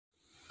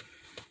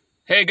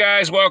Hey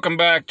guys, welcome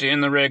back to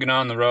In the Rig and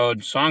On the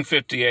Road, song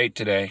 58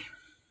 today.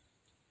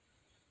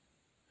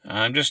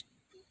 I'm just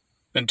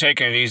been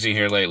taking it easy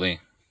here lately.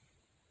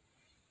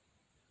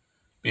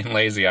 Being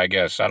lazy, I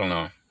guess. I don't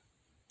know.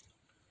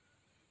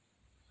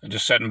 I'm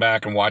just sitting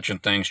back and watching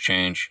things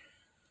change.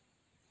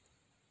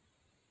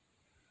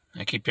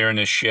 I keep hearing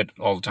this shit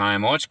all the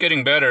time. Oh, it's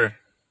getting better.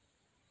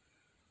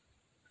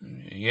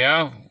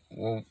 Yeah?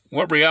 Well,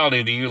 what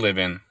reality do you live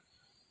in?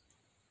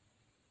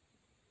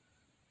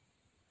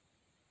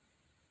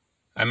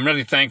 I'm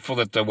really thankful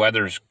that the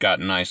weather's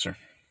gotten nicer.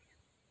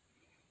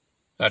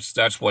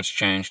 That's what's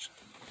changed.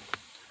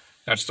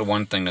 That's the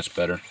one thing that's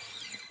better.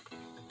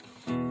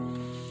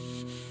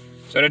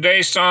 So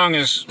today's song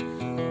is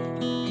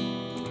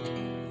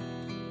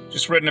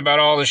just written about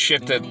all the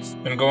shit that's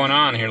been going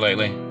on here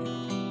lately.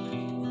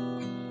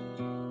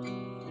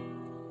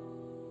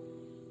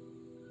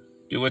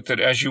 Do with it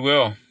as you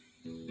will.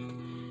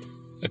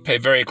 But pay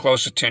very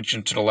close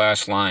attention to the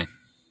last line.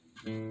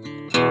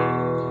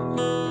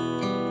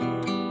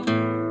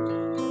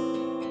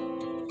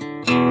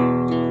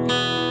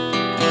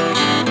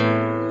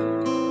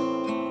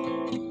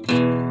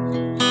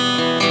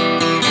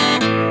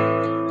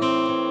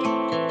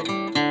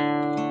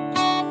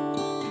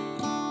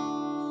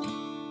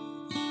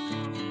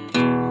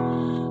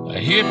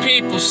 I hear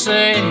people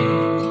say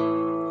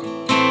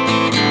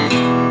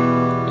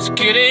it's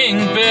getting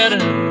better,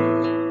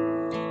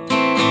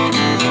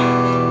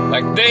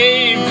 like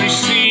they've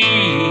received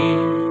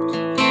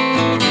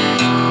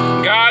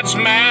God's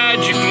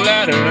magic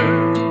letter.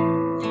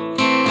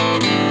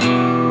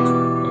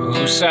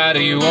 Whose side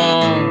are you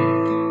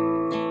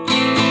on?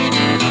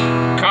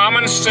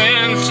 Common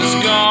sense is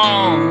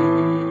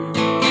gone,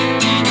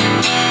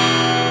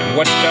 and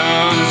what's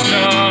done is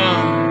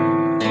done.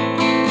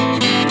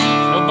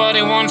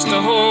 Nobody wants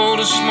to hold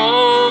a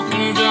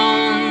smoking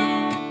gun.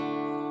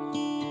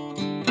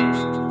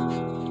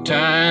 The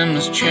time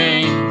has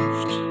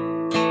changed.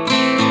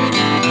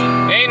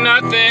 Ain't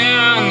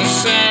nothing the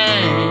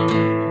same.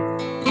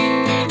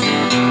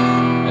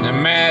 And they're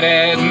mad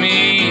at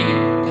me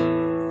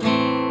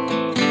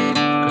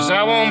 'cause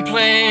I won't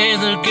play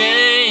the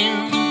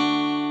game.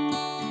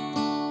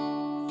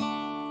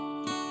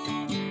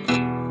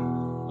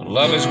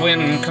 Love is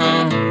when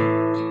come.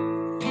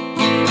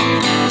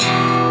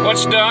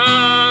 What's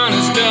done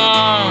is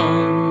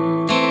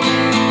done.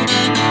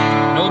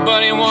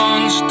 Nobody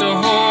wants to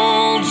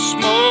hold a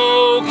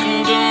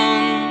smoking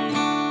gun.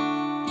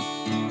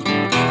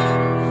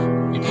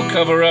 People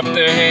cover up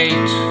their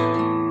hate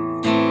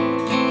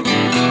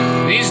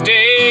these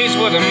days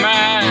with a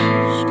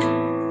mask.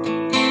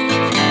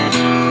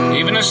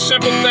 Even the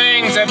simple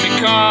things have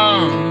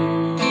become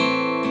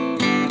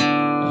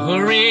a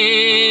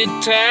hurried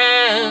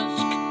task.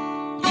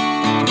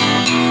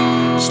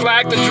 It's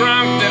like the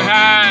drunk that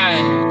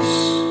hides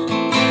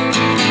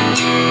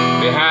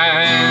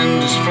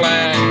behind his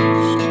flask.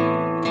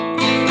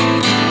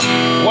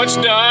 What's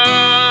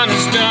done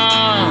is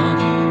done.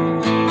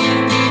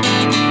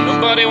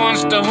 Nobody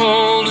wants to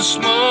hold a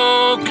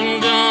smoking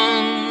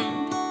gun.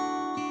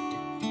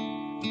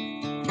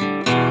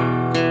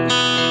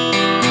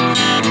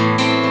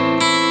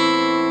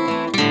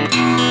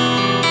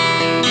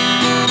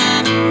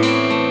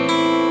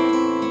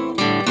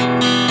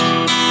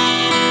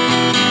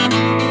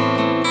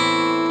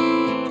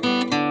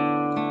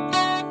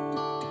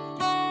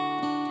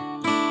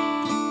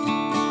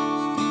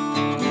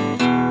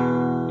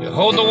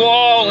 Hold the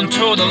wall and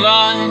toe the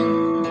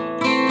line,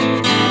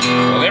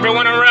 while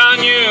everyone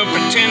around you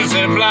pretends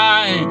they're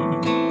blind.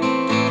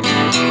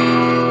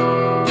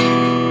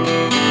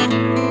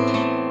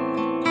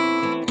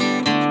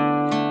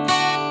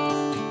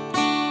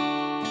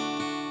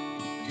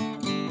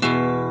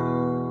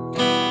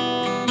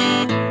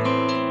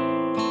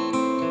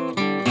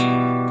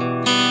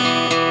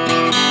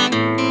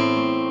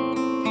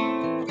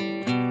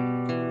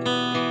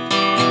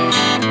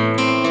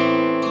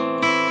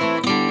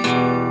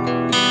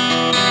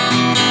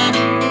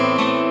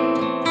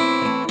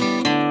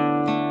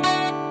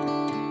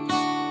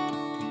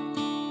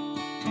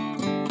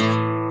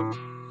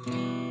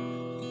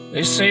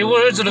 They say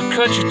words that'll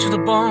cut you to the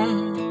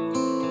bone,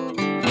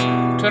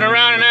 turn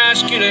around and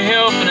ask you to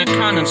help in a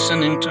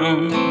condescending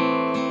tone.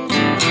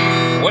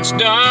 What's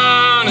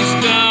done is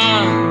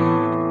done.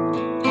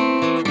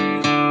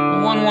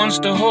 No one wants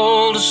to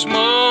hold a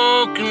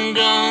smoking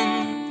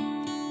gun.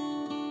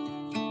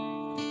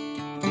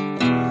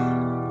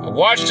 I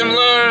watched and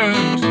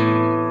learned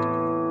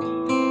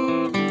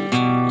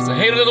as the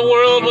hate of the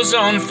world was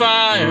on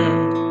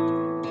fire.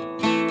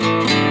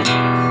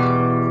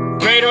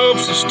 Great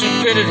hopes of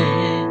stupidity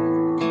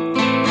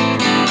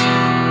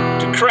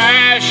to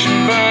crash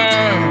and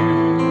burn.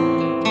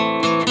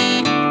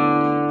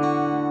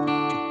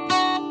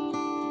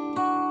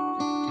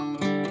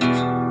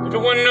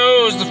 Everyone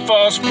knows the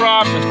false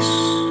prophets,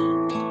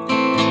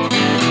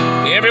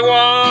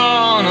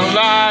 everyone a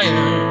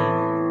liar.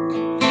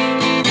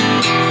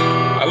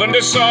 I learned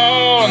this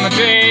all on the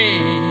day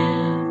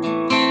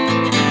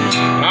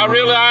when I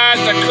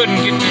realized I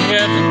couldn't get to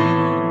heaven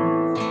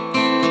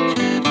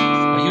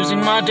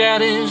my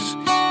daddy's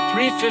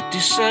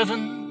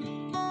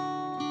 357.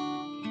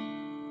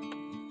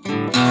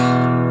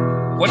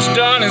 What's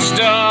done is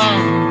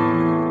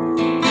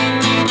done.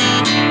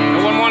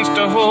 No one wants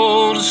to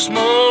hold a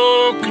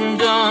smoking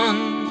gun.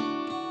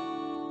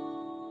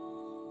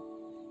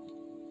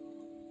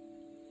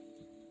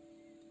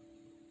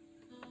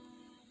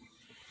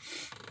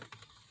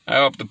 I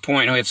hope the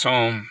point hits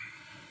home.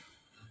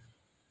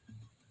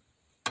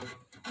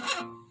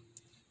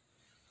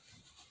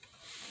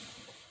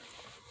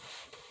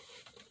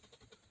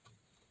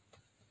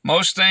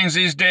 Most things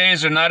these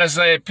days are not as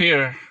they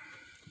appear.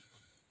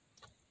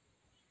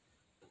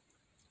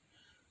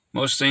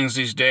 Most things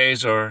these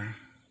days are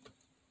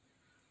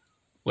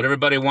what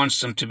everybody wants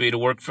them to be, to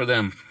work for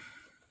them.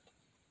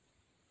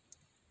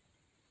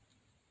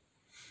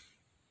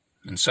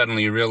 And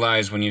suddenly you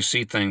realize when you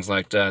see things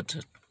like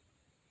that,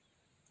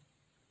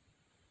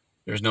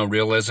 there's no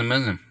realism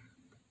in them.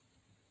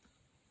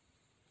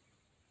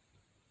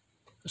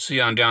 I'll see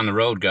you on down the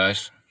road,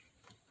 guys,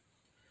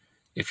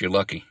 if you're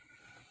lucky.